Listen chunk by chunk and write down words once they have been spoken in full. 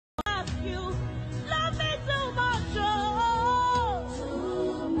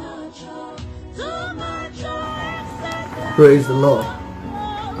Praise the Lord.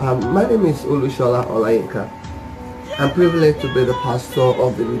 My name is Olushola Olayinka. I'm privileged to be the pastor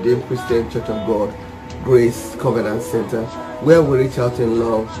of the Redeemed Christian Church of God, Grace Covenant Center, where we reach out in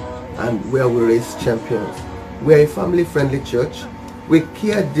love and where we raise champions. We are a family-friendly church. We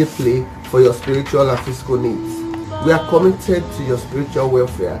care deeply for your spiritual and physical needs. We are committed to your spiritual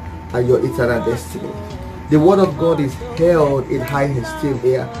welfare and your eternal destiny. The Word of God is held in high esteem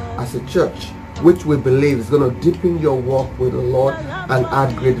here as a church, which we believe is going to deepen your walk with the Lord and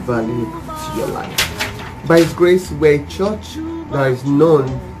add great value to your life. By His grace, we're a church that is known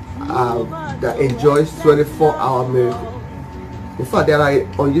that enjoys 24-hour miracle. In fact, there are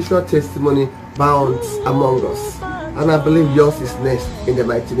unusual testimony bounds among us, and I believe yours is next in the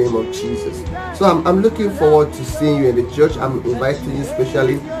mighty name of Jesus. So I'm looking forward to seeing you in the church. I'm inviting you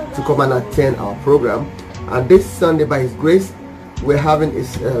specially to come and attend our program. And this Sunday, by His grace, we're having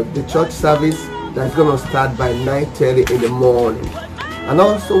the church service that's going to start by 9:30 in the morning. And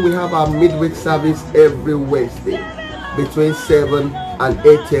also we have our midweek service every Wednesday between 7 and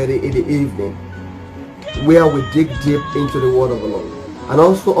 8:30 in the evening, where we dig deep into the Word of the Lord. And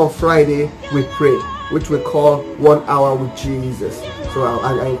also on Friday we pray, which we call 1 hour with Jesus. So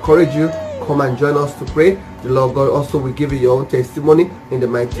I encourage you, come and join us to pray. The Lord God also will give you your own testimony in the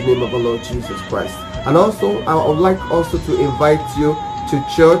mighty name of the Lord Jesus Christ. And also I would like also to invite you to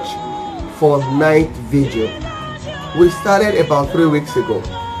church for night vigil. We started about 3 weeks ago.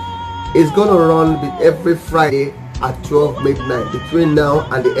 It's going to run every Friday at 12 midnight between now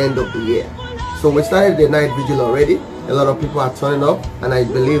and the end of the year. So we started the night vigil already. A lot of people are turning up, and I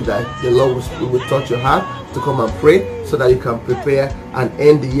believe that the Lord will touch your heart to come and pray so that you can prepare and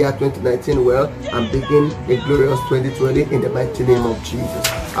end the year 2019 well and begin a glorious 2020 in the mighty name of Jesus.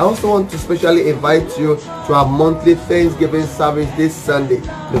 I also want to specially invite you to our monthly Thanksgiving service this Sunday,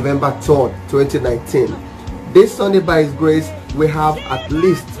 November 3rd, 2019. This Sunday, by His grace, we have at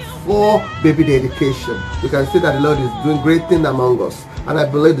least 4 baby dedications. You can see that the Lord is doing great things among us, and I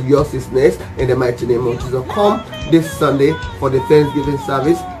believe that yours is next in the mighty name of Jesus. Come this Sunday for the Thanksgiving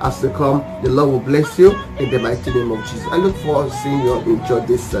service. As you come, the Lord will bless you in the mighty name of Jesus. I look forward to seeing you in church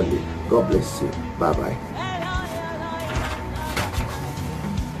this Sunday. God bless you. Bye bye.